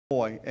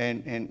boy,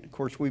 and of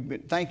course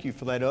thank you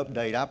for that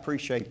update. I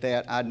appreciate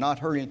that. I'd not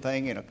heard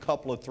anything in a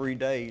couple of 3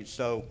 days,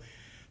 so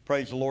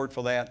praise the Lord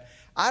for that.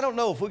 I don't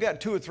know if we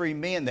got 2 or 3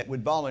 men that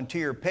would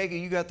volunteer. Peggy,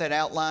 you got that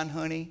outline,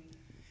 honey?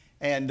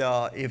 And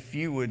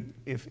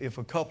if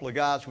a couple of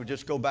guys would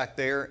just go back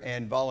there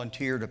and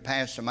volunteer to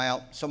pass them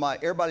out.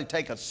 Everybody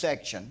take a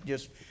section,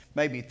 just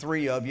maybe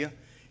 3 of you,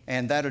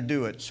 and that'll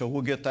do it. So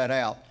we'll get that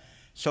out.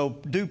 So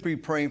do be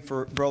praying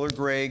for Brother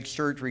Greg.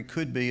 Surgery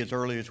could be as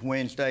early as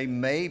Wednesday,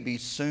 maybe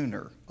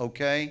sooner,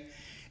 okay?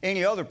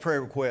 Any other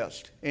prayer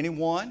requests?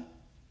 Anyone?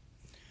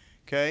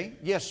 Okay.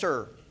 Yes,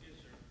 sir. Yes,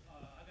 sir.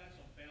 I got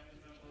some family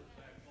members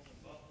back home in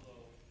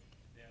Buffalo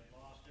that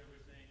lost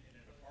everything in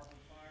an apartment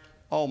fire.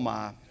 Oh,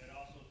 my. It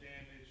also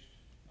damaged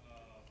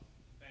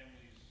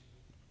families,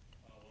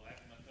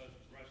 after my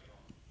cousin's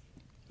restaurant.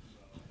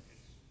 So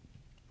it's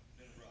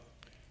been rough.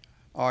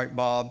 All right,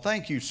 Bob.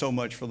 Thank you so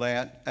much for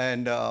that.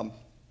 And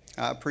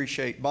I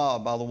appreciate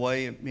Bob, by the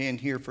way, being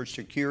here for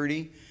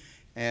security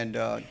and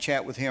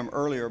chat with him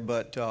earlier.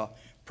 But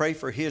pray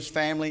for his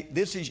family.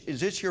 Is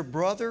this your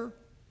brother?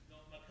 No,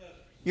 my cousin.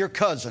 Your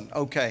cousin.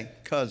 Okay,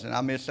 cousin. I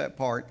missed that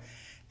part.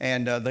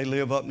 And they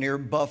live up near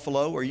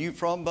Buffalo. Are you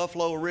from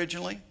Buffalo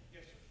originally?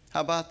 Yes, sir.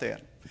 How about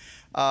that?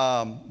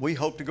 We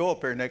hope to go up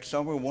there next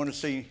summer. We want to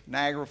see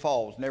Niagara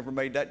Falls. Never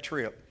made that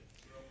trip.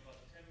 We're about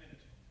 10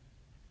 minutes.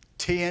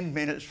 10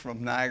 minutes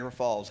from Niagara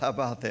Falls. How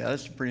about that?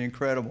 That's pretty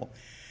incredible.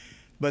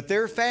 But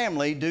their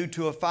family, due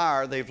to a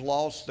fire, they've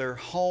lost their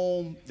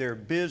home, their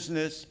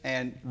business,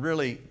 and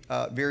really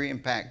very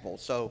impactful.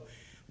 So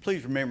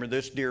please remember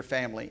this dear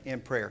family in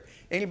prayer.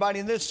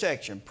 Anybody in this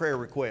section, prayer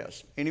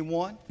requests?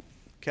 Anyone?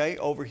 Okay,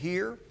 over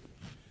here.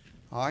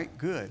 All right,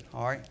 good.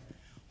 All right.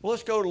 Well,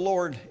 let's go to the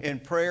Lord in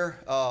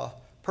prayer.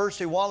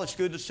 Percy Wallace,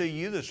 good to see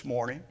you this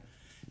morning.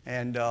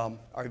 And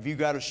have you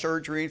got a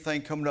surgery,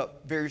 anything coming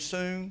up very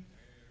soon?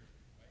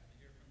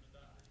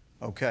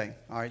 Okay,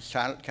 all right, it's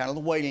kind of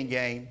the waiting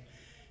game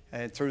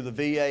and through the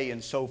VA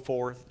and so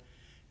forth.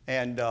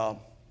 And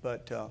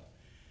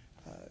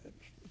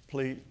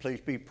please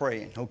be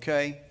praying,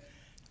 okay?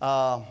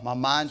 My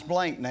mind's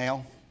blank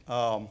now.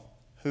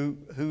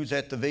 Who's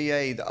at the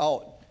VA?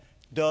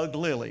 Doug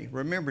Lilly.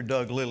 Remember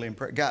Doug Lilly in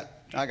prayer?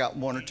 I got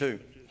 1 or 2.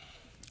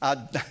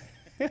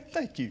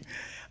 Thank you.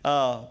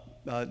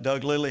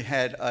 Doug Lilly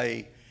had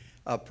a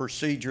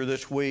procedure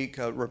this week,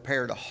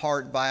 repaired a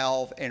heart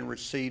valve and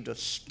received a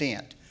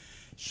stent.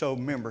 So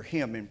remember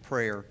him in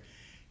prayer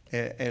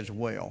as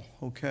well,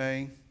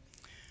 okay?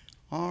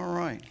 All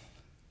right.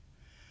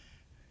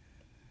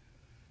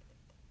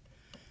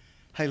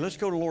 Hey, let's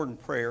go to Lord in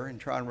prayer and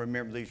try and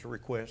remember these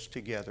requests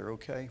together,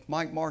 okay?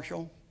 Mike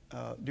Marshall,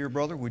 dear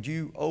brother, would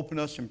you open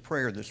us in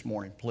prayer this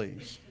morning,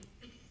 please?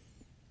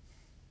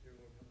 Dear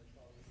Lord, Heavenly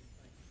Father, we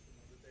thank you for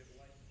another day of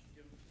life that you've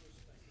given to us.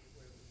 Thank you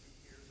for able to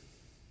be here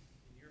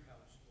in your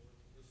house, Lord,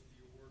 to listen to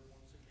your word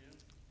once again.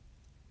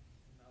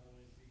 Not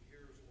only to be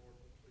hearers, Lord,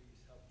 but please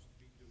help us to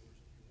be doers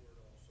of your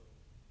word also.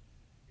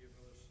 Give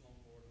Brother Sloan,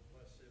 Lord, and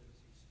bless him as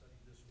he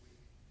studied this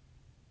week.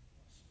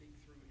 Speak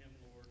through him,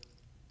 Lord.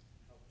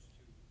 Help us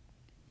to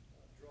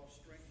draw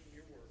strength from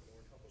your word,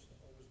 Lord. Help us to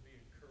always be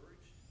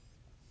encouraged,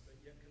 but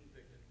yet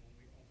convicted when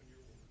we open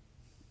your word.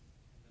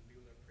 And then be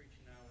with our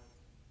preaching hour,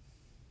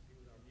 be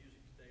with our music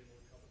today,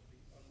 Lord. Help us be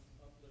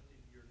uplifting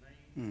to your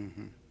name.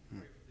 Mm-hmm. And we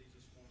pray for these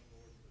this morning,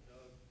 Lord, for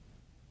Doug, as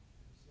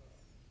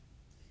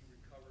he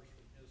recovers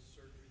from his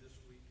surgery this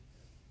week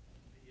at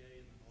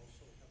VA, and then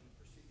also having a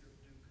procedure at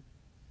Duke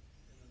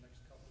in the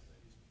next couple of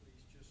days.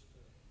 Please just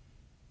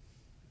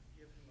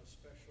give him a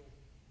special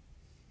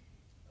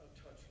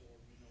touch, Lord.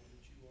 We know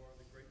that you are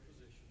the great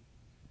physician,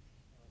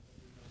 but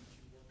we know that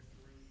you work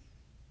through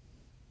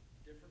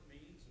different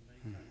means, and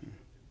many times you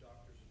work through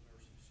doctors and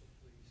nurses. So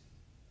please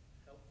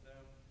help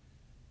them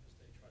as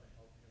they try to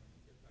help him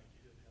get back to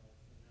good health.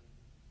 And then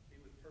be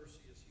with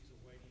Percy as he's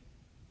awaiting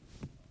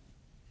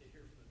to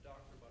hear from the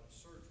doctor about his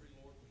surgery,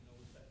 Lord. We know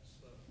that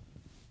that's can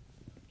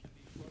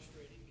be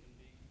frustrating, can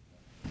be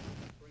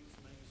bring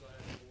some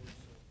anxiety, Lord.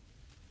 So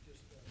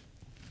just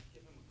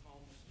give him a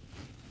calmness and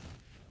peace,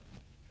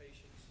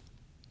 patience,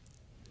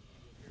 that he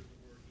will hear the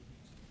word he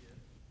needs to get.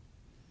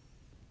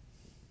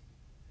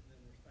 And then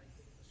we're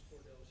thankful that Miss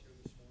Cordell's here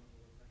this morning,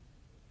 Lord. Thank you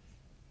for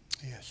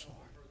Yes, Lord.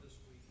 helping her this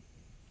week,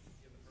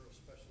 giving her a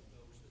special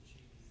dose that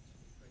she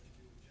needs. We pray that you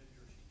do with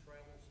Ginger as she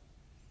travels.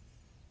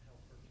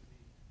 Help her to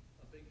be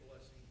a big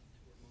blessing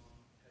to her mom,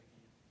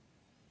 Peggy, and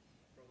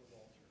Brother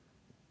Walter.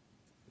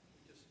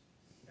 We just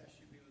ask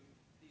you to be with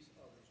these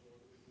others,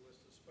 Lord, that we've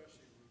listed,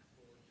 especially Ruth,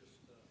 Lord. Just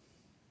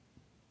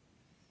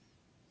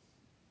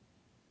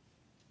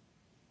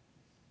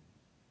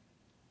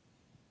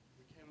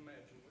we can't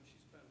imagine what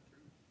she's been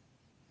through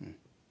in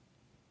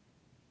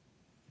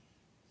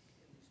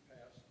these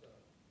past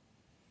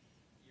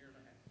year and a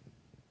half.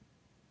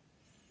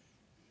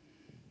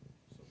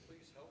 So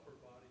please help her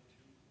body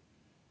to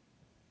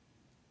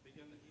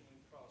begin the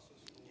healing process,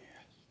 Lord.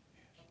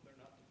 Help there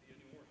not to be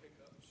any more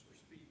hiccups or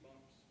speed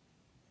bumps.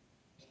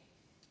 And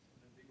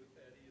then be with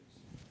Eddie as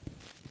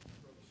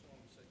Brother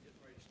Sloan said,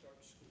 getting ready to start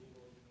school,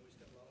 Lord. We know he's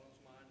got a lot on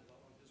his mind, a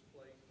lot on his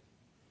plate.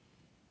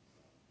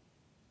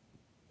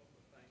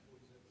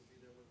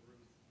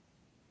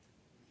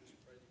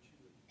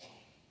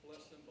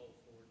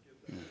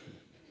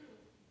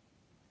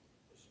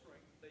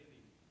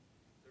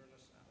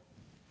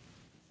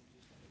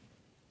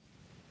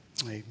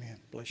 Amen.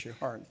 Bless your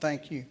heart.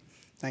 Thank you.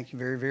 Thank you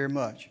very, very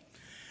much.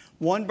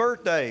 One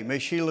birthday,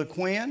 Miss Sheila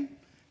Quinn.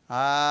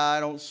 I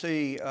don't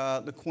see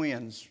the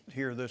Quinns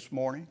here this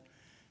morning.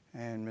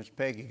 And Miss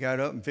Peggy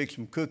got up and fixed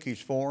some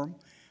cookies for them.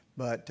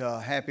 But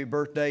happy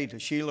birthday to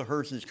Sheila.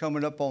 Hers is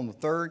coming up on the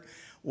 3rd.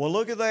 Well,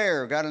 look at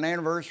there. Got an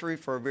anniversary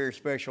for a very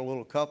special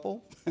little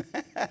couple.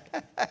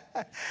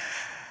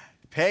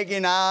 Peggy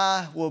and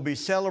I will be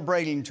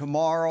celebrating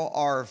tomorrow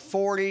our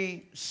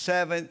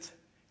 47th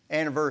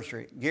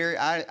anniversary. Gary,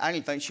 I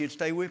didn't think she'd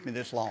stay with me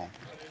this long.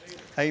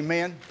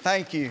 Amen.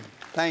 Thank you.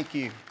 Thank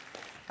you.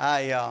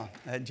 I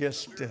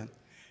just,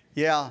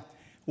 yeah.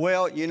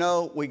 Well, you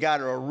know, we got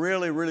her a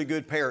really, really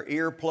good pair of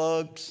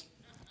earplugs.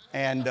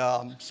 And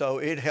so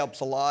it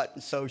helps a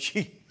lot. So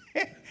she,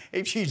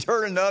 if she's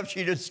heard enough,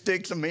 she just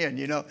sticks them in,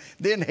 you know.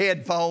 Then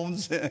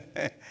headphones.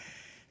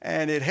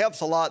 And it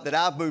helps a lot that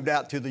I've moved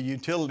out to the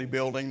utility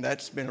building.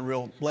 That's been a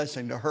real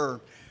blessing to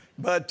her.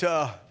 But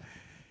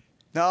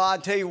no, I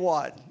tell you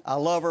what, I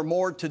love her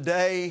more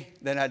today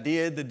than I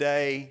did the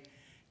day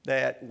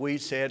that we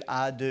said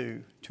I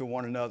do to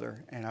one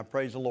another. And I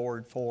praise the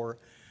Lord for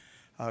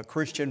a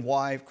Christian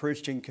wife,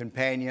 Christian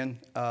companion,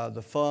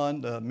 the fun,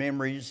 the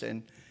memories,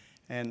 and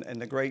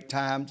the great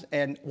times.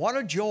 And what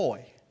a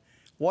joy,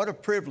 what a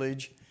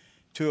privilege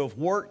to have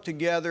worked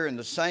together in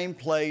the same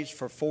place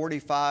for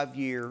 45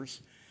 years.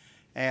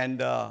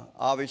 And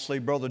obviously,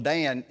 Brother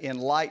Dan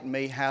enlightened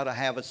me how to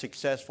have a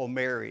successful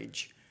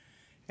marriage.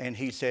 And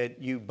he said,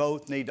 you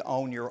both need to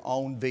own your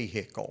own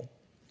vehicle.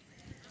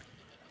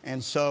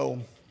 And so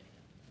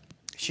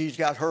she's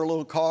got her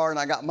little car and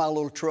I got my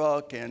little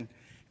truck. And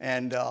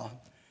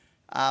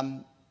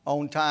I'm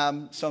on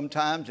time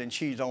sometimes and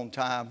she's on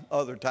time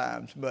other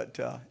times. But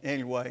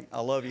anyway,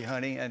 I love you,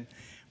 honey. And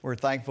we're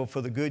thankful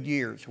for the good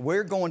years.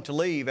 We're going to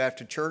leave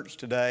after church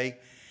today.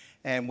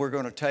 And we're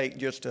going to take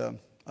just a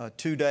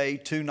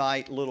 2-day,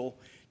 2-night little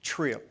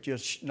trip,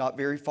 just not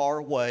very far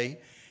away.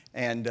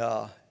 And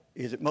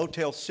is it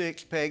Motel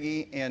 6,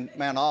 Peggy, in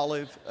Mount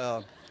Olive?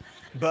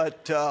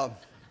 But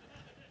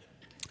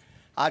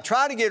I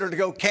try to get her to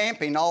go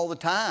camping all the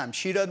time.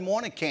 She doesn't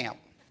want to camp.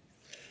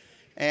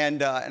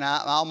 And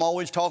I'm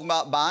always talking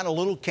about buying a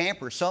little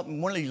camper,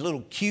 something, one of these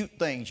little cute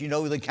things, you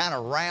know, the kind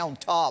of round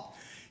top,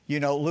 you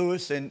know,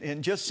 Lewis,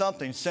 and just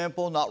something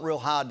simple, not real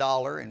high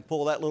dollar, and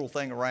pull that little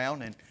thing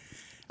around. And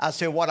I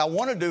said, what I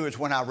want to do is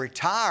when I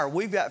retire,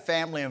 we've got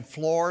family in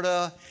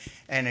Florida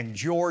and in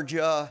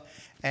Georgia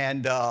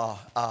and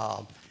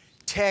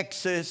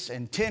Texas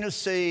and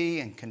Tennessee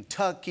and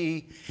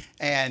Kentucky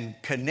and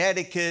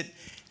Connecticut.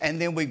 And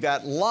then we've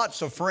got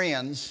lots of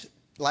friends.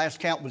 Last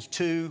count was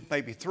 2,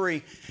 maybe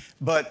 3.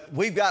 But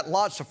we've got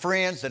lots of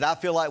friends that I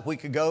feel like we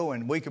could go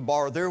and we could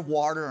borrow their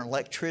water and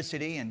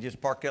electricity and just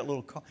park that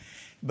little car.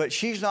 But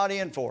she's not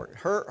in for it.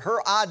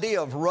 Her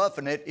idea of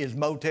roughing it is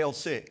Motel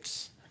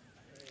 6.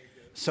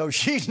 So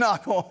she's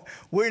not going,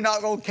 we're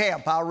not going to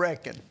camp, I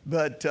reckon.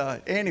 But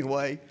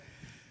anyway,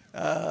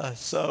 I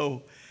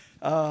told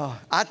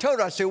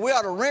her, I said, we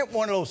ought to rent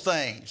one of those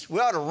things. We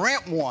ought to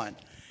rent one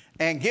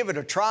and give it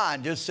a try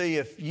and just see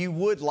if you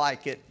would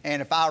like it.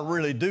 And if I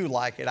really do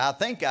like it. I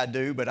think I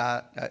do, but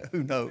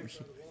who knows?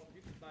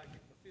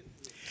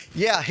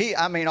 Yeah,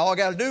 I mean, all I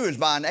got to do is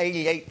buy an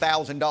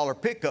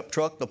 $88,000 pickup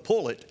truck to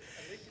pull it.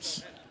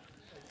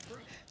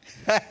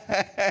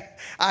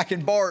 I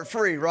can borrow it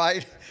free,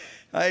 right?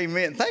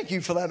 Amen. Thank you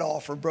for that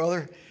offer,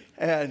 brother.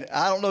 And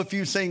I don't know if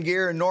you've seen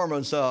Gary and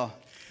Norma's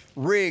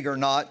rig or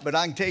not, but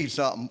I can tell you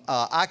something.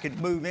 I could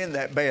move in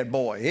that bad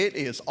boy. It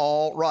is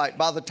all right.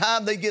 By the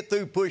time they get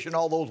through pushing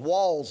all those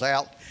walls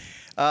out,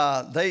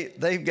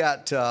 they've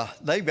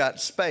got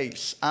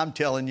space, I'm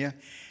telling you.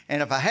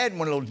 And if I had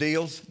one of those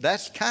deals,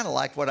 that's kind of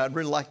like what I'd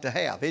really like to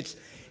have. It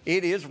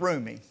is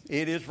roomy.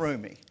 It is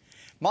roomy.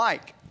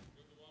 Mike.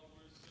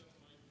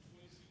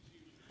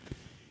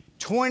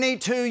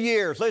 22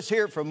 years. Let's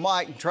hear it from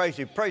Mike and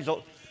Tracy. Praise the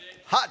Lord.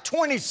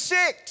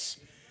 26.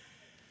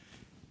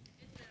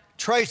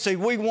 Tracy,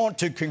 we want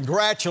to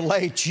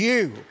congratulate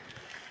you.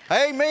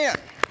 Amen.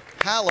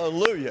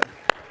 Hallelujah.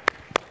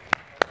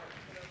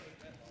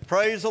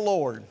 Praise the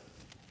Lord.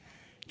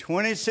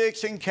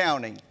 26 and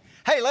counting.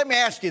 Hey, let me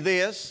ask you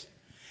this.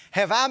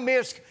 Have I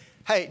missed,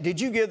 hey,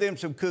 did you give them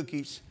some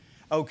cookies?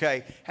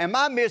 Okay. Am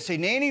I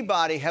missing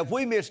anybody? Have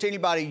we missed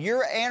anybody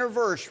your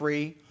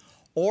anniversary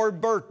or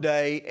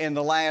birthday in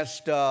the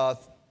last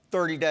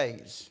 30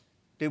 days?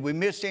 Did we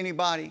miss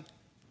anybody?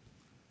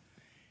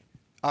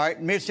 All right,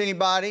 miss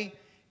anybody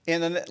in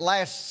the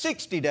last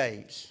 60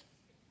 days?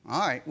 All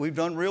right, we've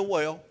done real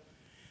well.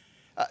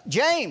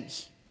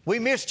 James, we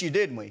missed you,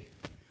 didn't we?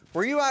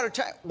 Were you out of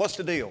town? What's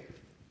the deal?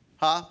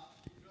 Huh?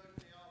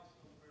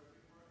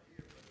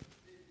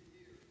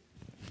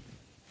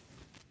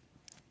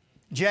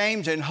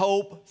 James and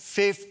Hope,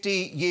 50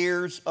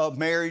 years of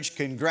marriage.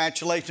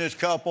 Congratulations,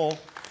 couple.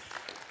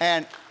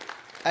 And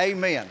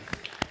amen.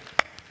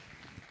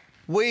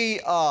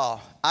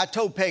 I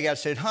told Peggy, I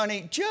said,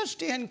 honey,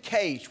 just in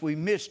case we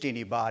missed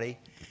anybody,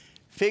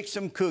 fix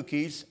some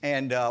cookies,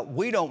 and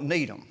we don't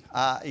need them.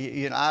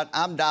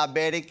 I'm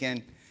diabetic,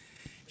 and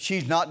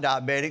She's not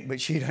diabetic,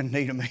 but she doesn't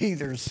need them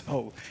either.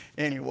 So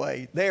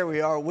anyway, there we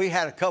are. We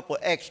had a couple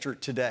of extra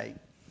today.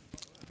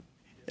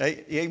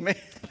 Amen.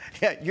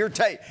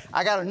 Yeah,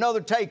 I got another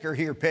taker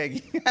here,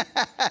 Peggy.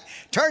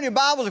 Turn your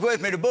Bibles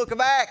with me to the book of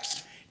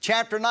Acts,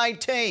 chapter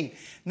 19.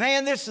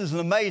 Man, this is an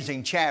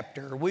amazing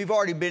chapter. We've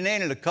already been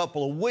in it a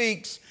couple of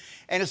weeks,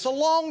 and it's a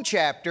long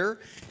chapter,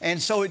 and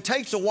so it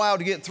takes a while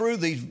to get through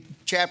these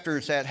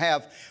chapters that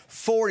have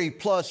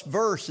 40-plus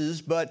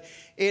verses, but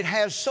it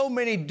has so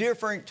many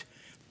different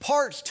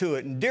parts to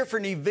it and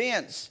different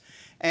events.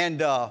 And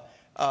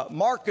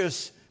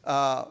Marcus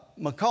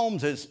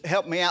McCombs has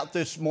helped me out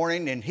this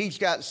morning, and he's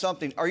got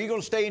something. Are you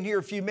going to stay in here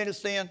a few minutes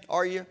then?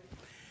 Are you?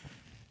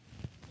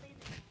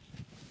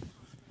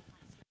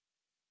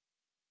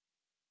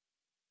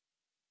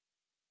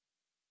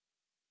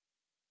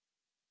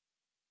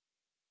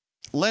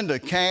 Linda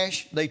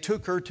Cash, they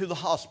took her to the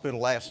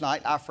hospital last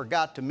night. I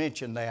forgot to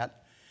mention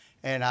that,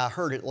 and I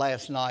heard it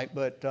last night,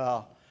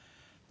 but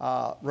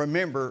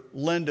remember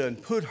Linda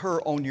and put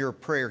her on your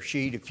prayer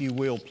sheet, if you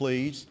will,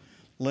 please.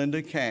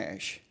 Linda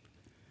Cash.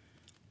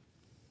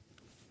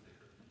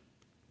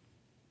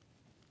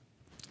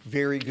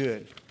 Very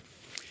good.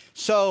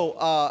 So,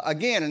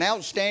 again, an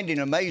outstanding,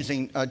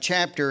 amazing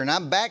chapter, and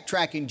I'm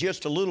backtracking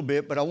just a little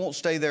bit, but I won't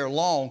stay there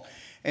long.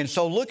 And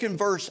so look in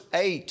verse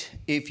 8,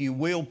 if you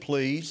will,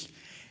 please,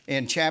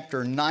 in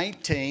chapter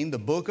 19, the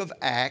book of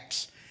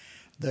Acts,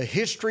 the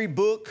history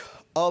book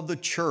of the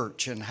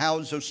church and how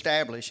it's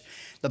established.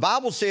 The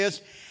Bible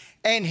says,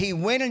 and he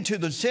went into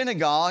the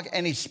synagogue,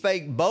 and he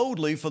spake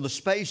boldly for the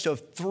space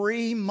of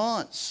 3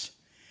 months,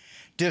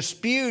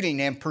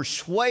 disputing and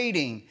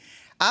persuading.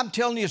 I'm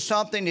telling you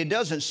something, it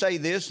doesn't say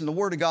this, and the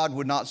Word of God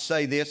would not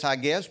say this, I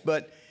guess,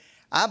 but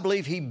I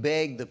believe he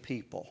begged the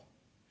people.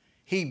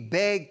 He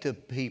begged the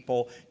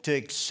people to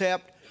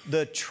accept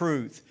the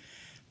truth.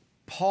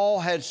 Paul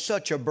had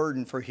such a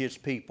burden for his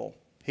people.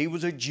 He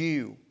was a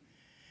Jew,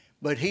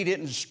 but he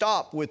didn't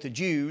stop with the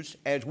Jews.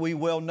 As we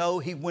well know,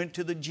 he went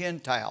to the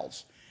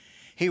Gentiles.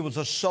 He was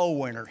a soul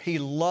winner. He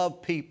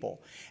loved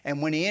people.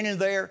 And when he entered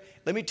there,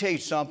 let me tell you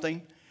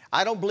something,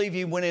 I don't believe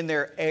he went in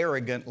there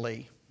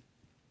arrogantly.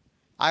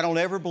 I don't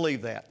ever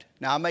believe that.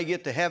 Now, I may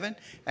get to heaven,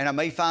 and I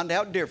may find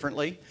out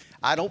differently.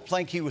 I don't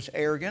think he was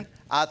arrogant.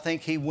 I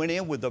think he went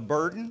in with a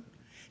burden.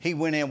 He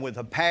went in with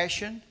a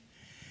passion.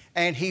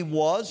 And he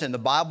was, and the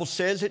Bible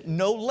says it,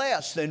 no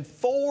less than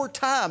 4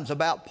 times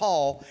about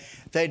Paul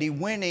that he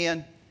went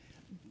in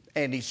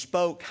and he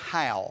spoke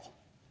how?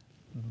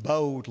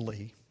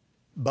 Boldly.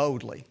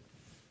 Boldly.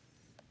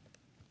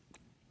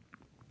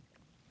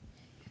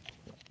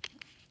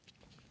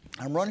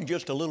 I'm running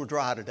just a little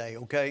dry today,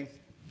 okay?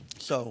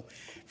 So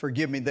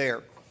forgive me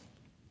there.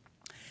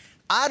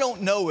 I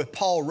don't know if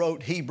Paul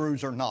wrote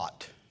Hebrews or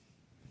not.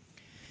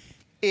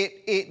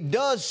 It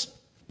does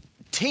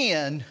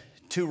tend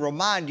to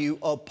remind you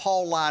of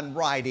Pauline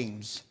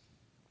writings.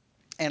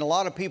 And a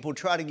lot of people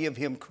try to give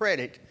him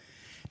credit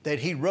that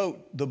he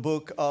wrote the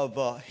book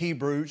of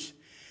Hebrews.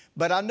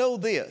 But I know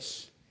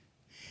this,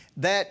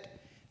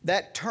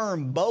 that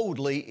term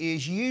boldly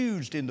is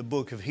used in the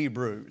book of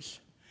Hebrews.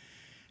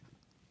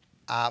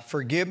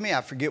 Forgive me,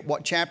 I forget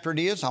what chapter it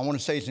is. I want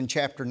to say it's in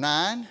chapter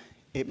 9.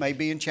 It may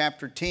be in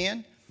chapter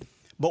 10.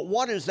 But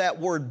what is that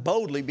word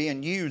boldly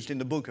being used in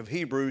the book of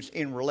Hebrews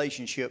in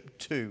relationship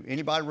to?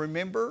 Anybody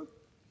remember?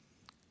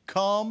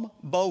 Come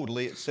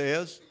boldly, it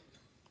says,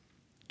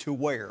 to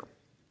where?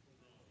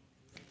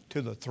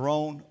 To the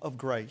throne of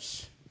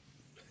grace.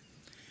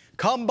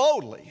 Come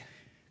boldly.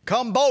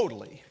 Come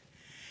boldly.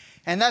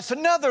 And that's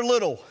another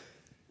little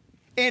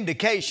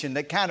indication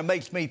that kind of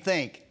makes me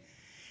think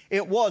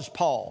it was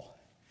Paul.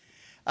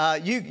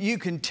 You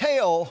can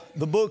tell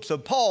the books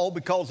of Paul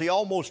because he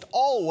almost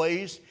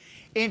always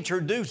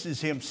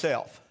introduces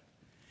himself.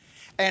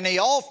 And he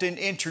often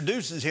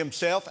introduces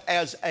himself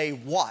as a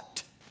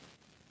what?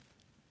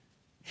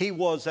 He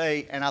was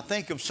and I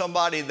think of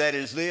somebody that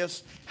is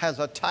this, has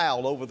a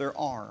towel over their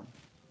arm.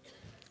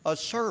 A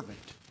servant.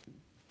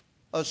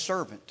 A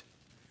servant.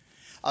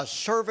 A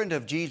servant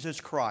of Jesus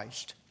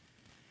Christ.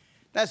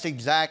 That's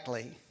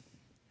exactly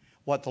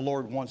what the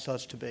Lord wants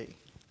us to be.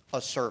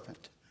 A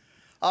servant.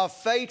 A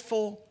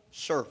faithful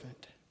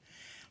servant.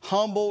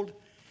 Humbled,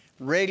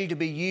 ready to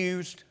be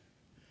used,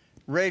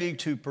 ready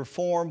to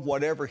perform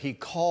whatever He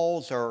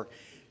calls or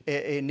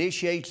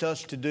initiates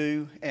us to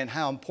do, and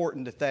how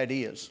important that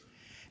is.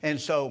 And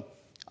so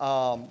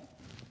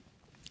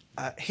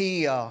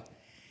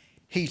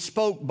he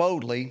spoke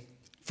boldly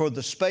for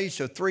the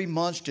space of 3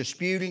 months,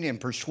 disputing and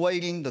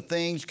persuading the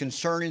things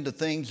concerning the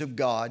things of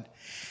God.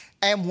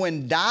 And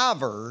when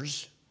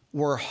divers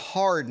were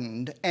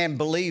hardened and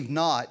believed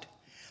not,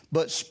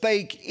 but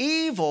spake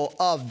evil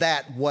of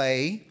that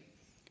way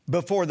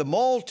before the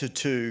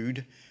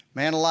multitude,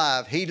 man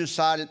alive, he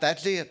decided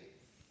that's it.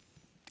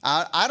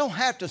 I don't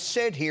have to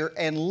sit here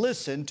and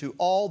listen to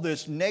all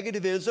this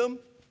negativism.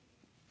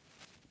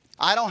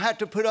 I don't have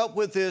to put up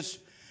with this,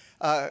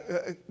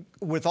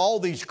 with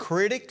all these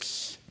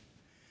critics.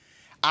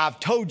 I've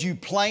told you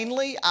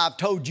plainly. I've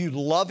told you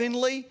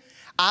lovingly.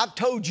 I've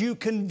told you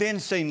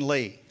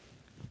convincingly.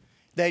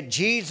 that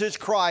Jesus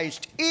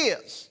Christ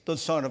is the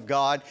Son of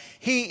God.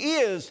 He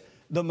is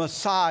the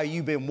Messiah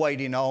you've been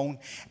waiting on.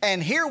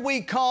 And here we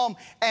come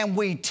and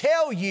we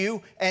tell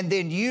you, and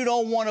then you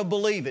don't want to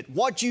believe it.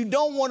 What you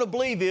don't want to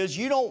believe is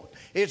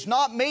it's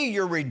not me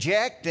you're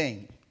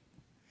rejecting.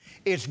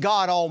 It's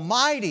God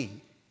Almighty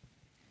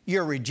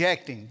you're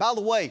rejecting. By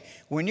the way,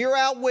 when you're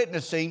out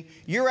witnessing,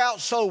 you're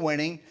out soul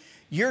winning,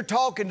 you're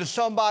talking to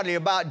somebody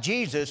about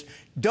Jesus,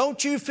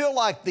 don't you feel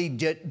like the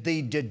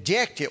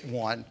dejected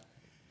one?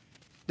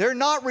 They're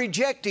not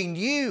rejecting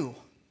you.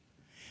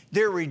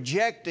 They're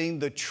rejecting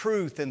the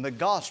truth and the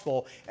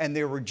gospel, and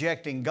they're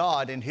rejecting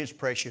God and His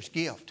precious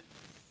gift.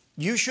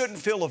 You shouldn't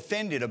feel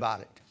offended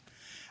about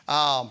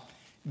it.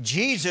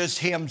 Jesus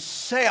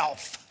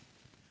Himself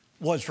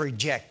was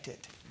rejected.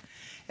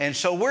 And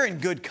so we're in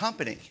good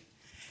company.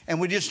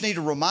 And we just need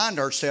to remind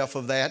ourselves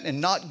of that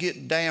and not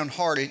get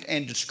downhearted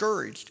and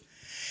discouraged.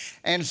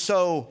 And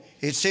so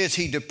it says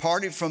He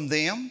departed from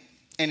them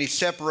and He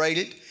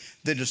separated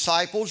the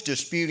disciples,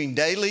 disputing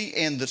daily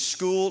in the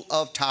school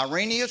of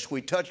Tyrannus.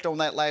 We touched on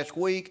that last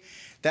week.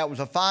 That was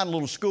a fine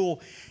little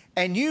school.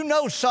 And you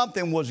know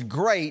something was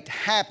great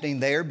happening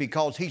there,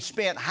 because he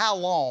spent how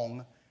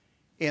long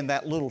in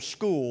that little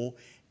school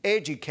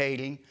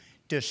educating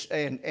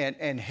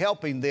and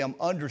helping them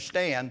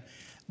understand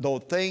the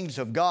things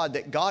of God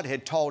that God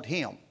had taught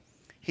him.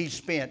 He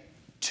spent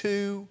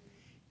 2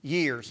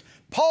 years.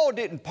 Paul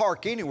didn't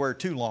park anywhere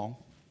too long.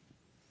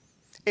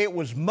 It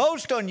was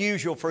most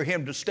unusual for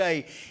him to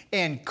stay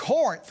in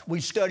Corinth.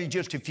 We studied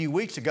just a few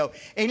weeks ago.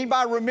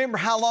 Anybody remember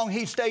how long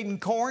he stayed in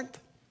Corinth?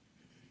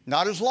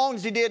 Not as long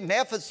as he did in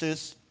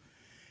Ephesus.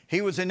 He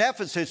was in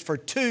Ephesus for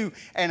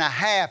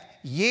 2.5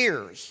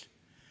 years.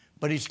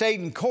 But he stayed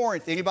in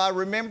Corinth. Anybody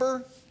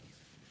remember?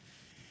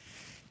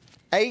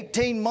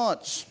 18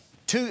 months,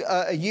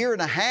 a year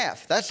and a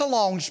half. That's a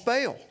long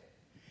spell.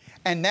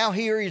 And now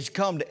here he's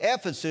come to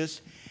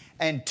Ephesus,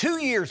 and 2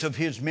 years of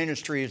his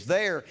ministry is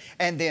there,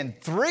 and then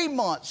 3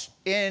 months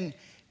in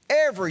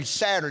every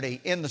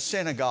Saturday in the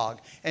synagogue.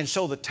 And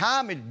so the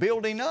time is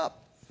building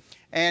up.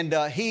 And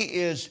he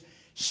is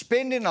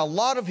spending a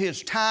lot of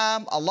his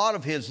time, a lot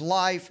of his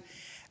life.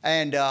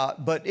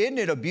 But isn't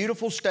it a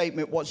beautiful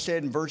statement what's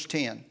said in verse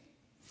 10?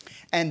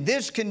 And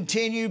this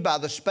continued by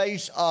the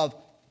space of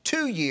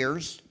 2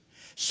 years,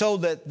 so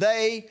that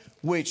they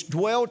which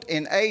dwelt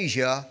in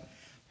Asia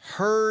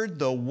heard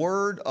the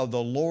word of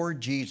the Lord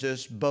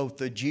Jesus, both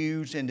the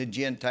Jews and the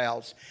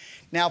Gentiles.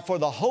 Now, for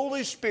the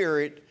Holy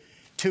Spirit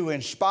to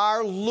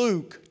inspire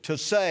Luke to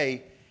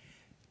say,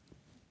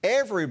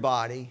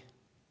 everybody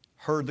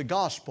heard the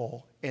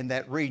gospel in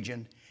that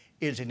region,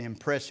 is an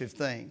impressive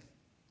thing.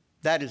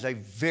 That is a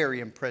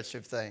very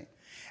impressive thing.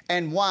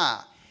 And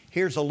why?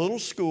 Here's a little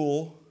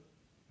school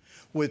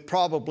with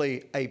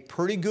probably a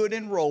pretty good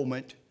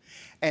enrollment,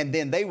 and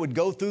then they would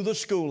go through the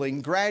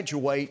schooling,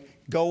 graduate,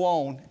 go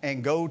on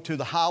and go to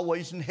the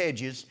highways and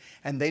hedges,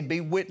 and they'd be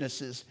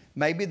witnesses.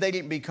 Maybe they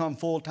didn't become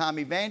full-time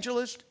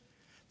evangelists.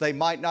 They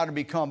might not have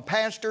become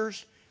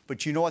pastors,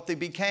 but you know what they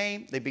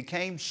became? They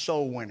became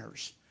soul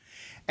winners.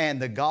 And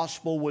the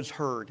gospel was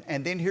heard.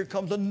 And then here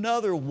comes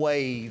another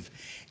wave.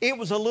 It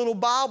was a little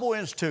Bible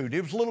institute.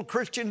 It was a little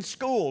Christian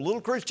school, a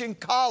little Christian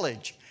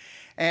college.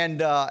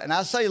 And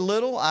I say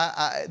little,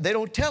 they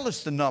don't tell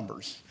us the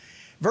numbers.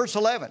 Verse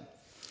 11.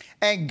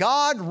 And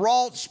God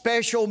wrought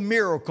special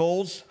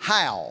miracles,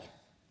 how?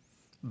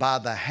 By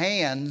the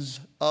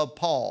hands of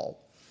Paul.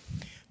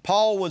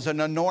 Paul was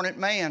an anointed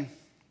man.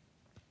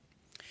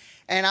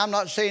 And I'm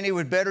not saying he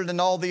was better than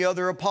all the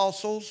other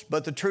apostles,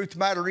 but the truth of the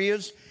matter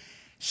is,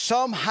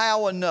 somehow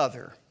or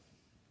another,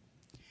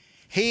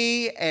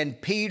 he and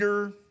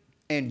Peter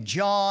and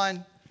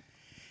John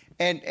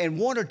and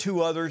one or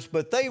two others,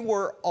 but they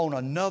were on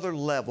another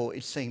level,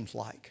 it seems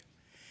like.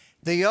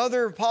 The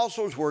other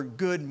apostles were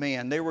good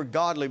men. They were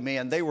godly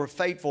men. They were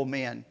faithful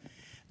men.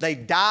 They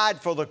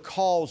died for the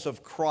cause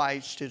of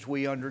Christ as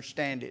we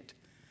understand it.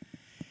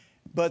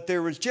 But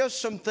there was just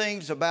some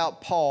things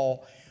about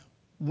Paul.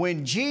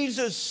 When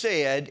Jesus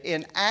said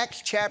in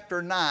Acts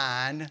chapter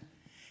 9,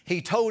 he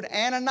told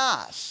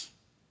Ananias,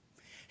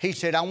 he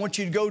said, I want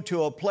you to go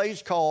to a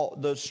place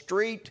called the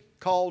street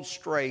called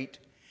Straight,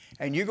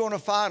 and you're going to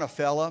find a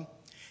fella.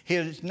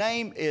 His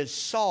name is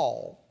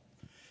Saul.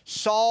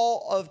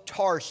 Saul of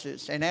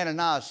Tarsus. And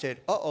Ananias said,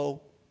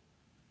 uh-oh,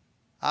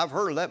 I've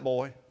heard of that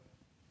boy.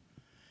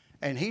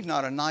 And he's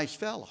not a nice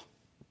fella.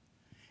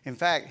 In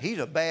fact, he's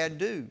a bad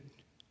dude.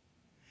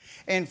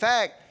 In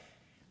fact,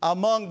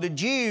 among the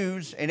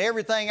Jews and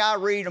everything I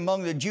read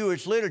among the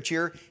Jewish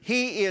literature,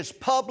 he is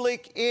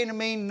public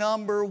enemy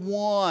number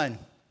one.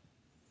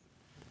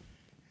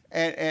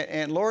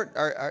 And Lord,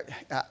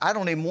 I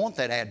don't even want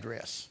that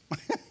address.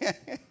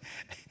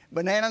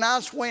 But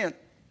Ananias went.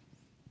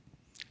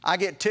 I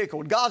get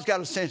tickled. God's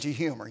got a sense of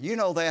humor. You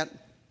know that.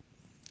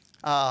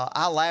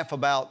 I laugh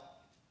about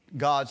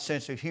God's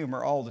sense of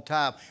humor all the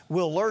time.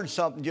 We'll learn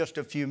something in just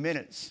a few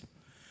minutes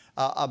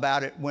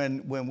about it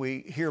when we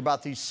hear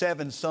about these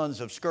 7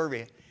 sons of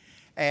scurvy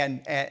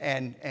and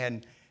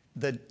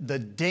the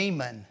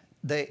demon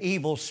the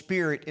evil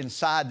spirit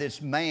inside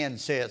this man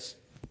says,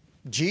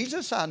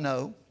 Jesus I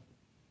know,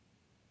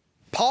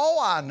 Paul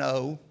I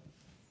know,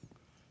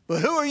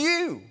 but who are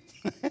you?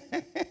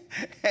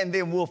 And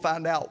then we'll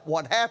find out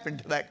what happened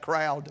to that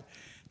crowd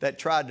that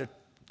tried to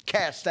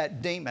cast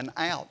that demon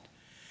out.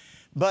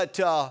 But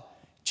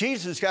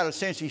Jesus got a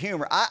sense of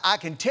humor. I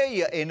can tell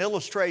you an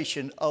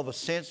illustration of a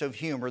sense of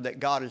humor that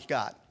God has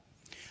got.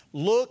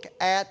 Look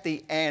at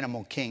the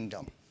animal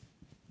kingdom.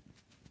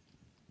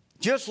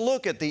 Just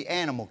look at the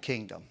animal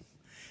kingdom.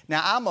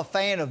 Now, I'm a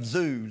fan of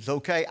zoos,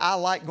 okay? I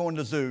like going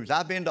to zoos.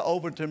 I've been to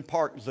Overton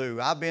Park Zoo.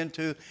 I've been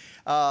to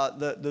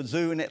the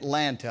zoo in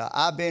Atlanta.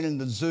 I've been in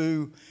the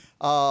zoo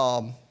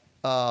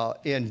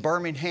in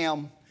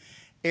Birmingham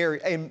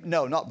area.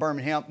 No, not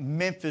Birmingham,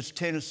 Memphis,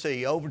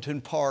 Tennessee,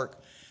 Overton Park.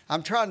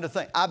 I'm trying to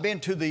think. I've been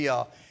to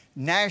the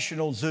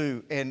National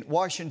Zoo in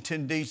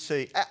Washington,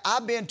 D.C.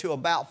 I've been to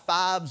about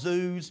 5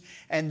 zoos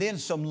and then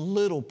some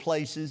little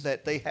places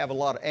that they have a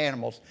lot of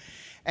animals.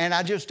 And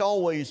I just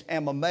always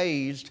am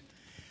amazed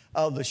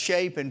of the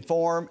shape and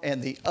form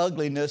and the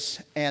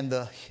ugliness and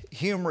the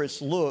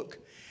humorous look.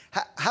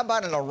 How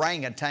about an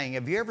orangutan?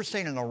 Have you ever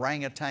seen an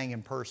orangutan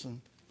in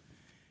person?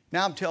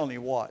 Now I'm telling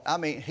you what, I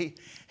mean,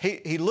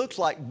 he looks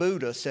like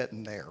Buddha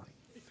sitting there.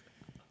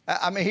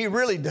 I mean, he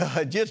really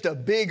does. Just a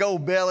big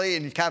old belly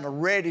and kind of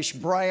reddish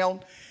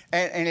brown.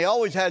 And he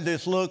always had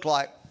this look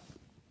like,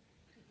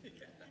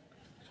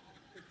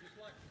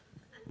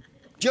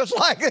 just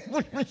like it.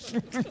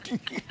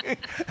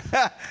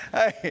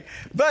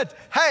 But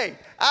hey,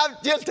 I'm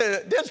just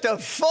a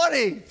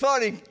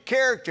funny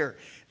character.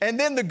 And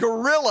then the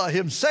gorilla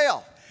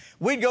himself.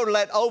 We'd go to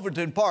that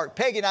Overton Park.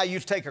 Peggy and I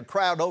used to take a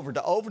crowd over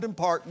to Overton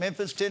Park,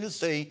 Memphis,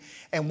 Tennessee,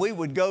 and we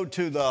would go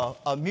to the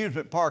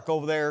amusement park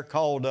over there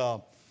called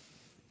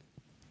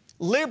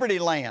Liberty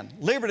Land.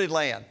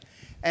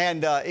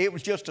 And it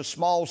was just a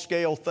small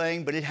scale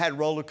thing, but it had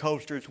roller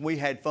coasters. We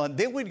had fun.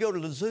 Then we'd go to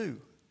the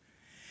zoo.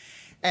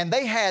 And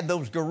they had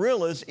those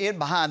gorillas in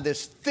behind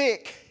this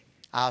thick,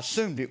 I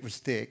assumed it was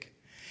thick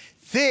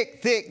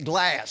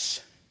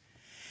glass.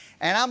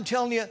 And I'm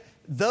telling you,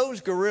 those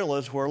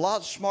gorillas were a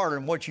lot smarter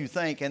than what you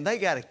think, and they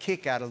got a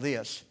kick out of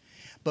this.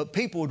 But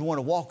people would want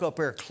to walk up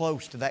there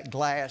close to that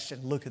glass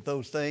and look at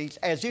those things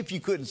as if you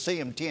couldn't see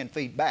them 10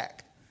 feet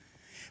back.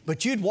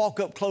 But you'd walk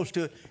up close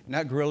to it, and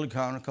that gorilla would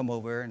kind of come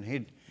over there,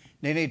 and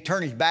then he'd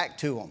turn his back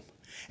to them.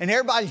 And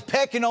everybody's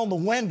pecking on the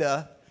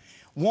window,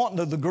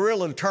 wanting the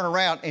gorilla to turn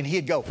around, and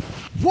he'd go,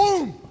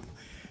 boom!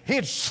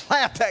 He'd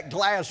slap that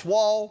glass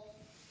wall,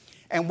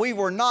 and we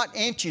were not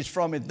inches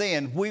from it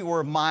then, we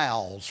were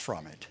miles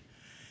from it.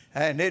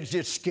 And it'd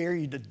just scare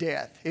you to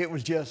death. It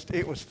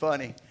was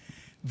funny.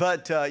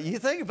 But you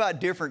think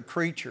about different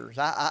creatures.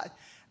 I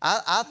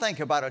think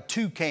about a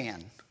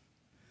toucan.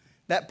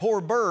 That poor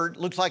bird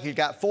looks like he's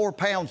got 4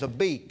 pounds of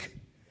beak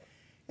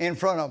in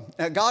front of him.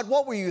 Now, God,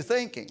 what were you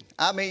thinking?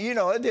 I mean, you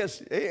know,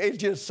 it's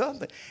just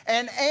something.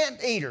 An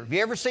anteater. Have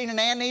you ever seen an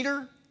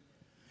anteater?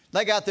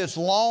 They got this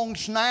long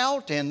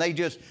snout, and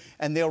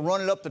they'll run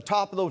it up the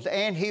top of those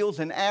anthills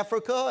in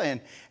Africa and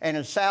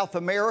in South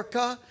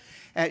America.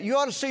 And you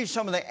ought to see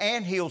some of the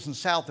anthills in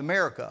South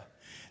America.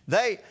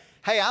 Hey,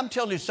 I'm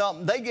telling you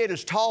something, they get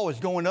as tall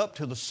as going up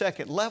to the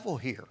 2nd level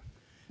here.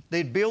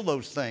 They'd build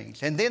those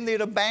things, and then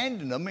they'd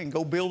abandon them and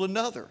go build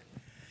another.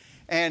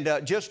 And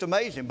just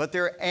amazing. But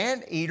there are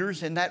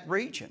anteaters in that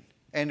region,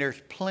 and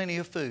there's plenty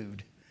of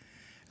food,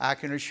 I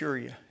can assure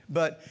you.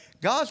 But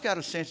God's got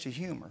a sense of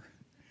humor.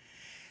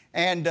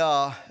 And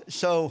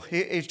so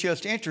it's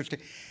just interesting.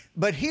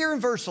 But here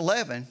in verse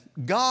 11,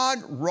 God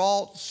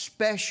wrought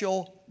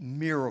special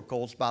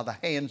miracles by the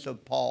hands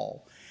of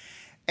Paul.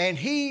 And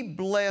he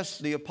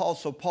blessed the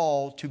Apostle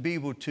Paul to be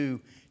able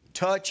to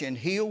touch and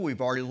heal.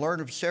 We've already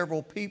learned of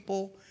several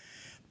people.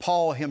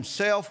 Paul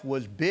himself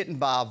was bitten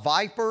by a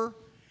viper,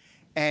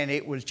 and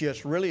it was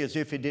just really as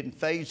if it didn't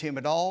faze him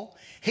at all.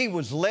 He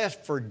was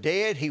left for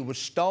dead. He was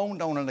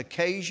stoned on an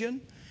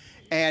occasion,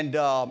 and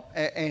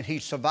he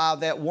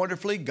survived that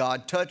wonderfully.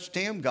 God touched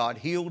him. God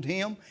healed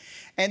him.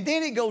 And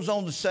then it goes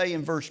on to say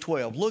in verse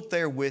 12, look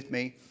there with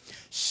me,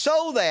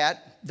 so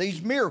that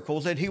these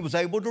miracles that he was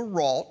able to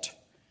wrought,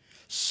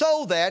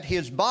 so that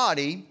his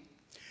body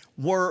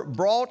were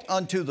brought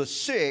unto the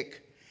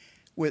sick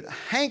with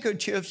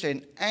handkerchiefs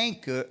and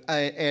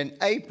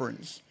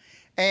aprons,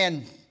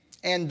 and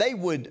they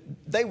would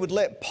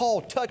let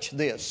Paul touch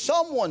this.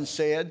 Someone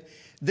said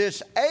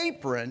this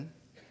apron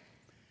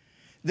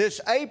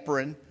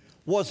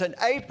was an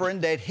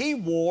apron that he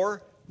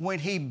wore when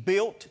he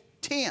built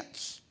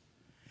tents.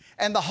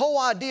 And the whole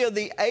idea of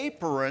the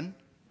apron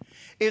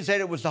is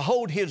that it was to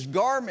hold his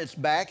garments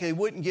back. They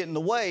wouldn't get in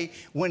the way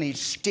when he's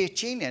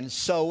stitching and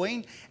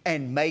sewing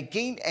and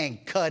making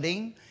and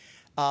cutting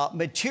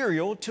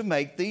material to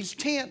make these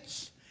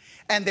tents.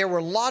 And there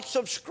were lots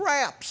of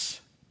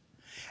scraps.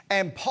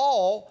 And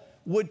Paul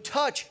would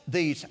touch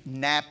these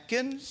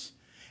napkins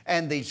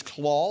and these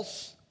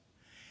cloths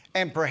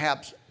and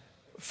perhaps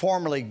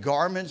formerly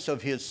garments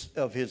of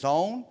his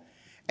own,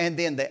 and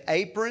then the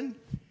apron,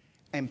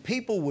 and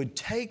people would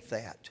take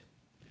that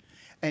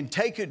and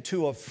take it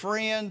to a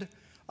friend,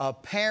 a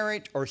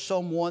parent, or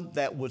someone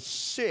that was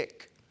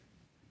sick.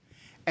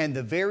 And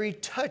the very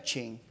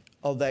touching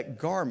of that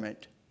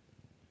garment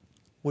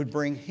would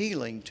bring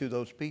healing to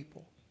those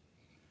people.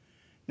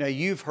 Now,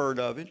 you've heard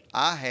of it.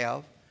 I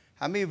have.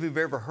 How many of you have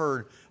ever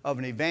heard of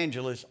an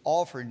evangelist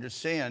offering to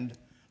send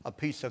a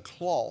piece of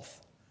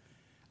cloth,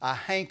 a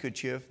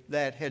handkerchief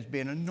that has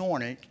been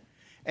anointed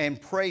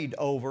and prayed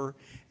over,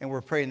 and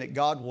we're praying that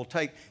God will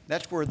take?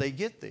 That's where they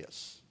get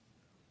this.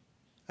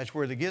 That's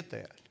where they get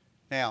that.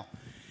 Now,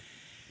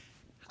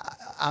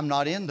 I'm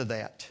not into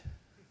that.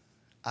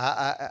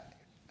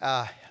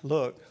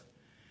 Look,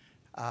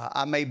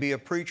 I may be a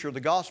preacher of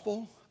the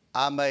gospel.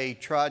 I may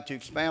try to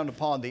expound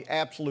upon the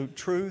absolute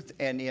truth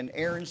and the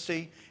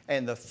inerrancy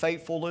and the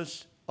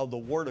faithfulness of the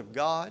Word of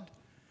God,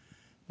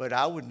 but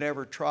I would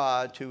never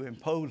try to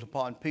impose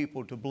upon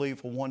people to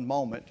believe for one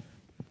moment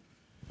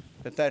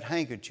that that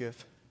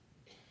handkerchief,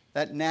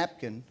 that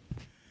napkin,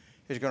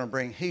 is going to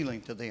bring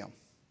healing to them.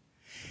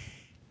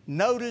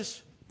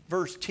 Notice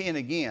verse 10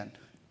 again.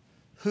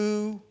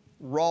 Who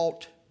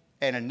wrought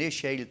and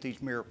initiated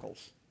these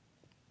miracles?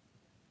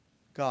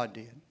 God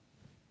did.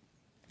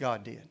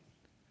 God did.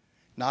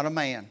 Not a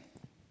man.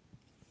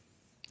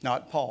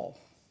 Not Paul.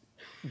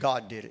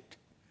 God did it.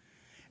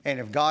 And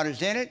if God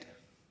is in it,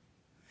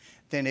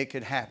 then it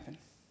could happen.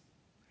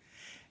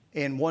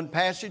 In one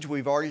passage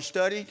we've already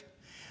studied,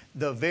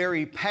 the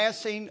very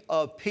passing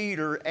of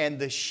Peter and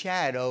the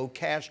shadow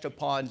cast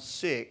upon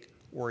sick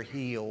were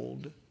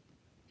healed.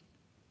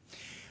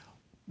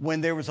 When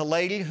there was a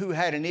lady who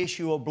had an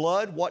issue of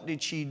blood, what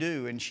did she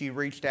do? And she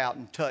reached out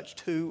and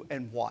touched who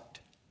and what?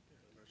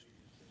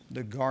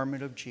 The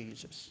garment of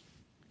Jesus.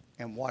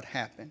 And what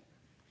happened?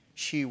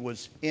 She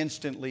was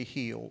instantly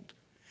healed.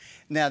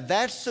 Now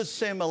that's the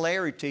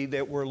similarity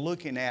that we're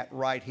looking at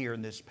right here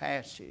in this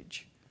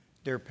passage.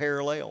 They're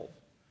parallel.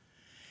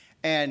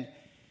 And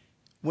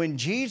when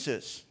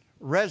Jesus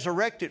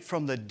resurrected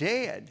from the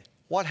dead,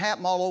 what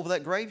happened all over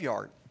that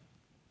graveyard?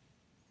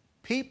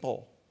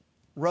 People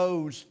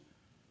rose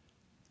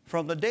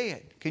from the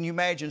dead. Can you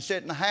imagine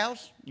sitting in the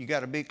house? You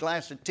got a big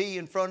glass of tea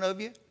in front of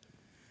you,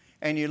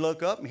 and you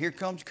look up, and here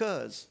comes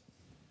Cuz.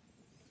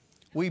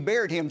 We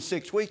buried him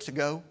 6 weeks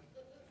ago.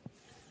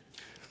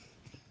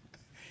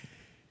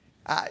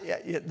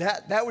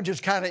 That would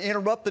just kind of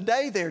interrupt the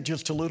day there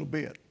just a little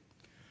bit.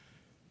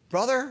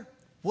 Brother,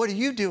 what are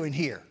you doing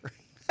here?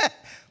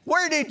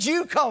 Where did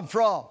you come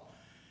from?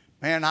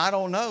 Man, I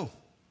don't know.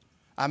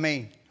 I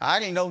mean, I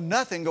didn't know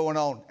nothing going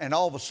on. And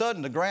all of a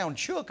sudden the ground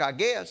shook, I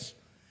guess.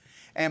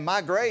 And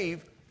my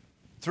grave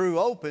threw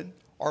open,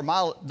 or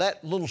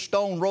that little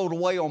stone rolled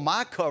away on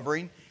my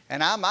covering,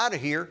 and I'm out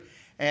of here.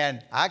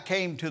 And I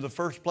came to the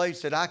first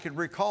place that I could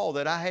recall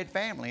that I had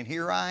family, and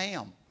here I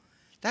am.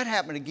 That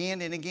happened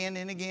again and again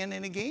and again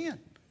and again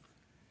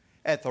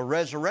at the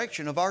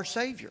resurrection of our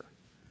Savior.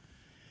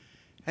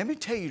 Let me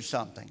tell you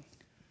something.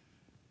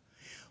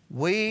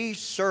 We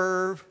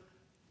serve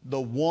the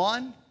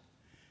one,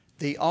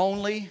 the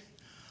only,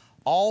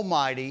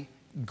 almighty,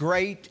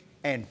 great,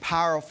 and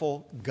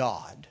powerful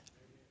God.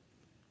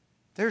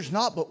 There's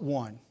not but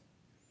one.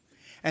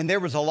 And there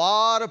was a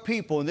lot of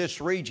people in this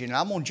region.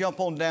 I'm going to jump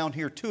on down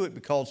here to it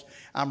because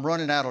I'm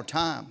running out of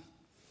time.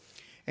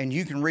 And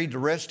you can read the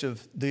rest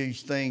of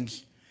these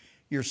things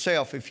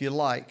yourself if you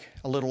like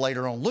a little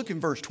later on. Look in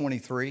verse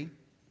 23.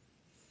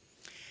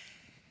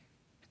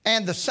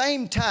 And the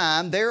same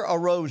time there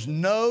arose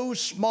no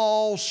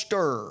small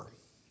stir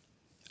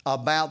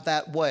about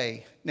that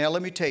way. Now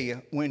let me tell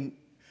you,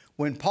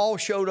 when Paul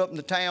showed up in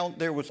the town,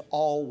 there was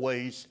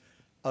always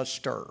a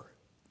stir.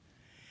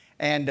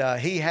 And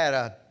he had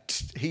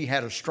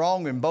a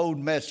strong and bold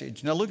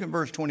message. Now look at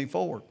verse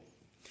 24.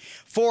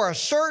 For a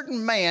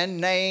certain man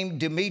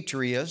named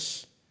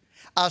Demetrius,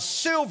 a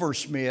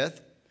silversmith,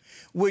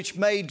 which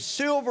made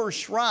silver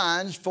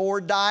shrines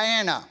for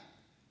Diana,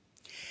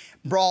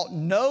 brought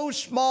no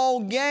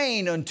small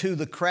gain unto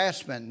the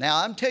craftsmen.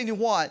 Now I'm telling you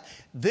what,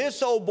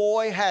 this old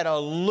boy had a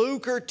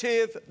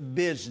lucrative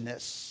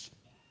business.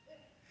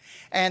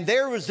 And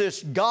there was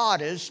this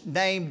goddess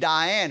named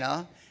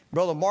Diana.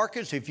 Brother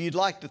Marcus, if you'd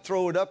like to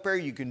throw it up there,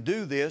 you can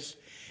do this.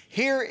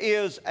 Here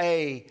is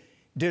a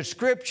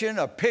description,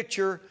 a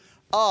picture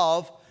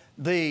of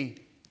the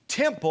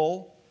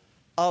temple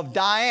of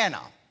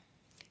Diana.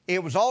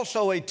 It was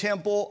also a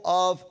temple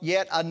of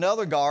yet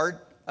another god.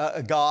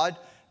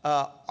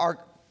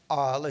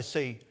 Let's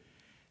see.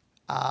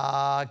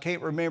 I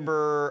can't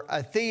remember.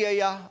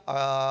 Athea.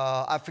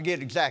 I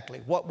forget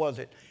exactly. What was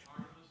it?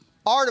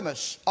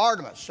 Artemis,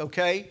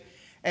 okay?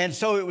 And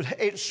so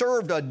it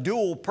served a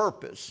dual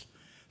purpose.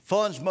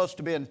 Funds must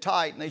have been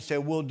tight, and they said,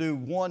 we'll do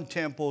one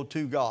temple,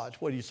 two gods.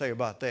 What do you say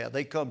about that?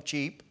 They come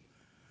cheap,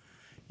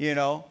 you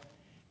know.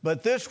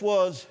 But this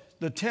was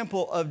the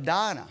temple of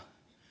Diana.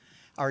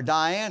 And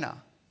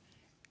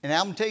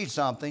I'm going to tell you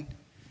something.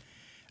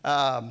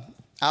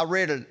 I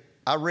read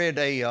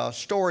a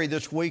story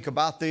this week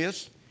about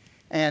this,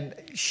 and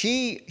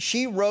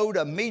she rode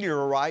a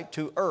meteorite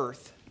to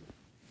Earth.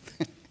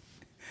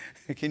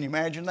 Can you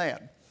imagine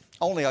that?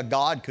 Only a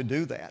God could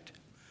do that.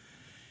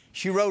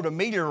 She rode a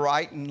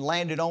meteorite and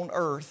landed on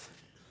Earth.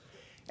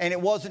 And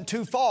it wasn't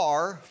too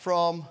far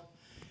from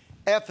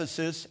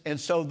Ephesus. And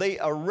so they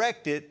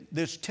erected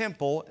this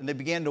temple and they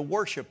began to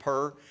worship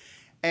her.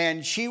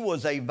 And she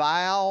was a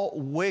vile,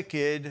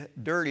 wicked,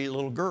 dirty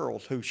little girl,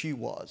 is who she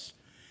was.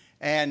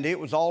 And it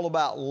was all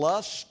about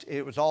lust.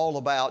 It was all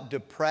about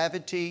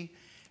depravity.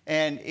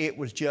 And it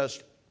was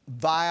just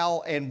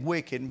vile and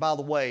wicked. And by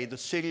the way, the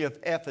city of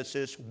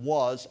Ephesus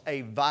was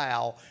a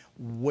vile,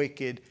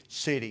 wicked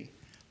city.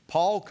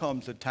 Paul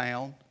comes to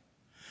town.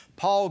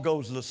 Paul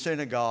goes to the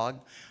synagogue.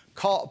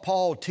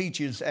 Paul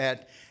teaches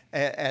at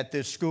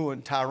this school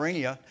in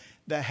Tyrannus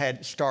that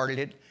had started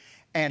it.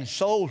 And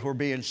souls were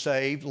being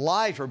saved,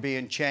 lives were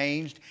being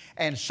changed.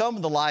 And some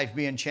of the lives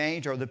being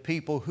changed are the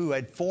people who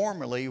had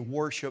formerly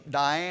worshiped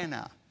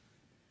Diana.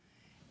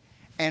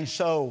 And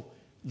so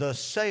the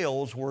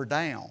sales were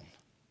down.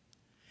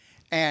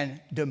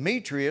 And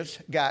Demetrius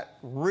got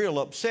real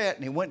upset,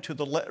 and he went to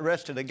the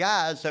rest of the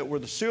guys that were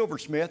the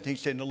silversmith, and he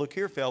said, "Now look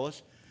here,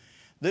 fellas,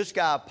 this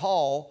guy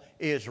Paul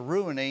is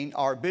ruining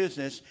our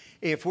business.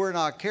 If we're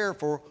not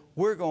careful,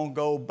 we're going to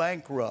go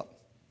bankrupt.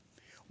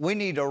 We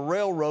need to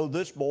railroad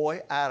this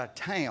boy out of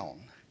town."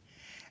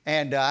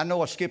 And I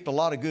know I skipped a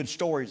lot of good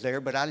stories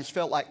there, but I just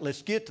felt like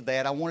let's get to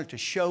that. I wanted to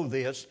show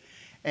this,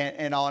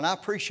 and I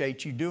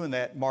appreciate you doing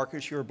that,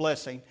 Marcus. You're a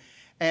blessing.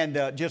 And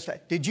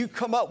did you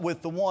come up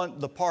with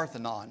the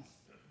Parthenon?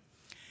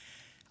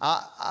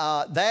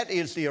 That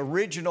is the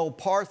original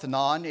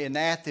Parthenon in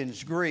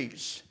Athens,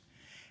 Greece.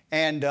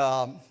 And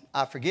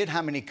I forget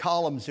how many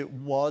columns it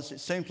was. It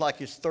seems like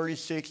it's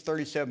 36,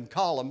 37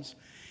 columns.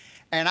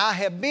 And I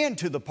have been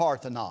to the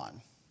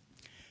Parthenon.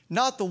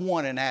 Not the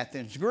one in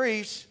Athens,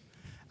 Greece.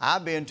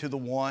 I've been to the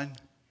one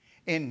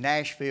in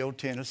Nashville,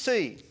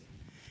 Tennessee.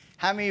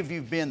 How many of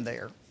you have been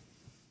there?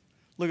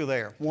 Look at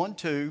there. 1,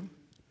 2.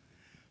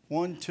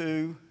 1,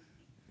 2,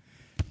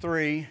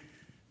 3.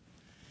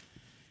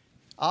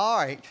 All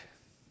right.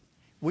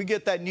 We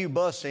get that new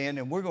bus in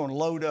and we're going to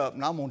load up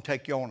and I'm going to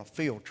take you on a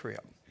field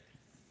trip.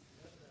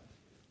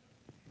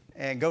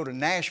 And go to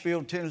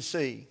Nashville,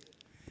 Tennessee.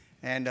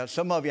 And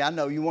some of you, I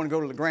know you want to go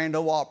to the Grand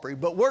Ole Opry,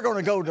 but we're going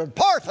to go to the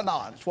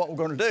Parthenon. That's what we're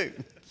going to do.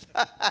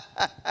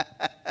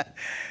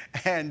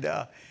 And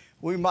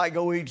we might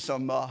go eat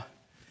some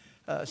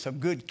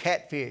good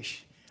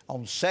catfish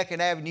on 2nd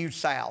Avenue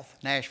South,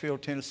 Nashville,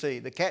 Tennessee,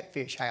 the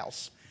Catfish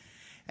House.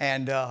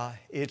 And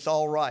it's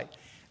all right.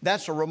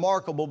 That's a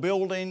remarkable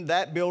building.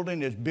 That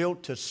building is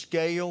built to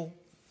scale.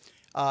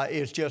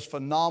 It's just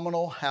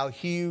phenomenal how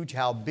huge,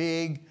 how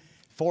big.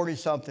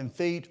 40-something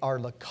feet are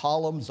the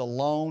columns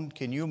alone.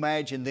 Can you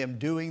imagine them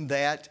doing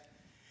that?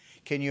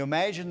 Can you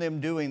imagine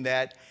them doing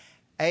that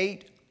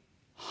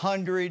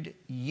 800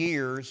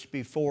 years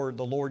before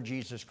the Lord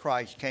Jesus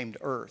Christ came to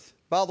earth?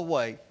 By the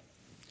way,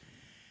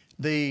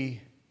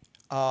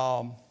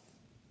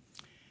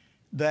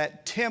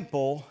 that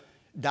temple,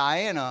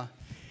 Diana,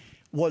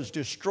 was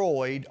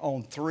destroyed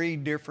on 3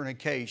 different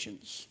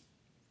occasions.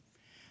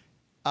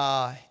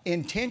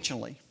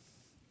 Intentionally.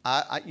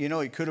 You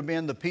know, it could have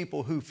been the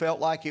people who felt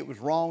like it was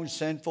wrong,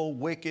 sinful,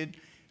 wicked,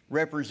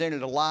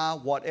 represented a lie,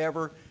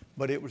 whatever,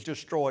 but it was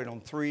destroyed on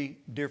 3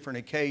 different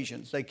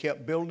occasions. They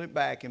kept building it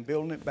back and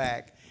building it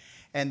back.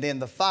 And then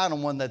the final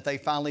one that they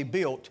finally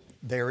built,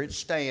 there it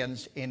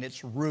stands in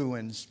its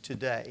ruins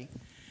today.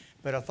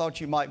 But I thought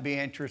you might be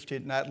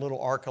interested in that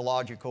little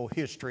archaeological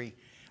history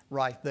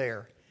right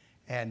there.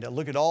 And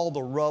look at all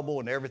the rubble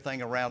and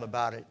everything around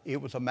about it.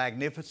 It was a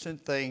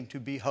magnificent thing to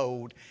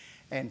behold.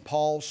 And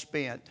Paul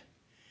spent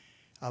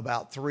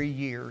about 3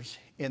 years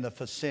in the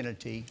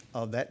vicinity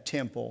of that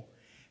temple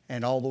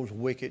and all those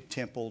wicked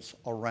temples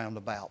around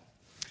about.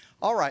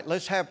 All right,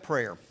 let's have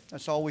prayer.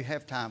 That's all we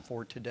have time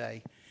for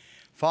today.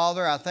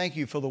 Father, I thank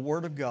you for the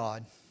Word of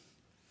God.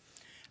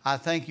 I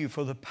thank you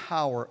for the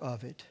power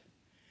of it,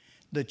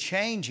 the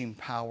changing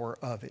power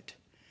of it.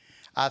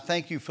 I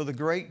thank you for the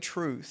great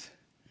truth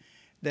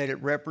that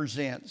it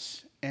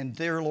represents. And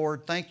dear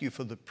Lord, thank you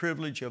for the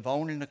privilege of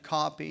owning a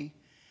copy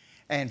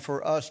and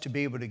for us to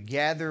be able to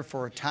gather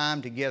for a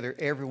time together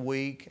every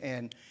week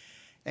and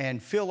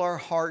fill our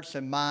hearts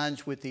and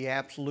minds with the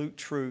absolute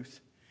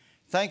truth.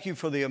 Thank you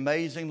for the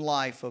amazing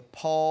life of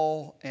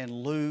Paul and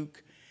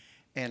Luke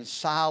and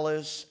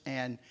Silas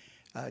and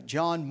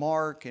John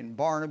Mark and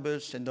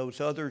Barnabas and those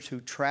others who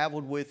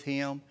traveled with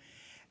him,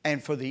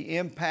 and for the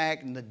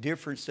impact and the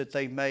difference that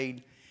they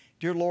made.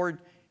 Dear Lord,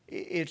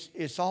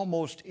 it's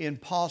almost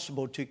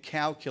impossible to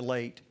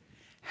calculate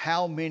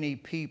how many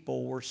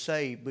people were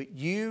saved, but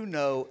you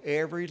know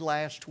every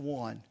last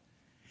one,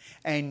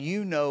 and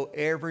you know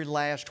every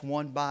last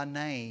one by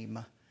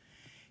name,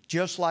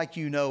 just like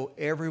you know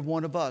every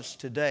one of us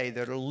today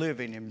that are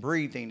living and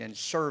breathing and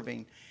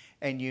serving,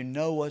 and you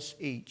know us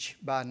each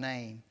by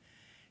name.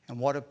 And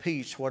what a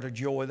peace, what a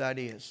joy that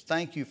is.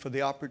 Thank you for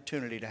the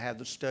opportunity to have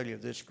the study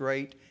of this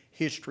great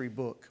history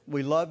book.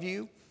 We love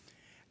you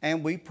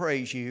and we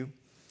praise you.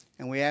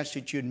 And we ask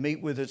that you'd meet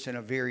with us in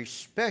a very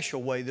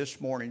special way this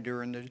morning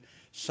during the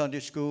Sunday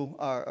school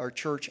or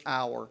church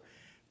hour.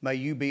 May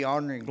you be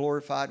honored and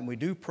glorified. And we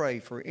do pray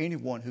for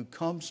anyone who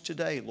comes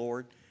today,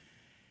 Lord,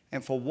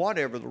 and for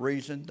whatever the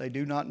reason, they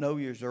do not know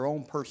you as their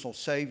own personal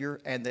Savior,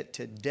 and that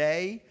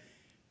today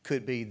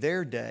could be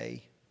their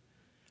day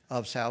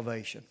of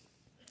salvation.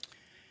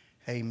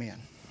 Amen.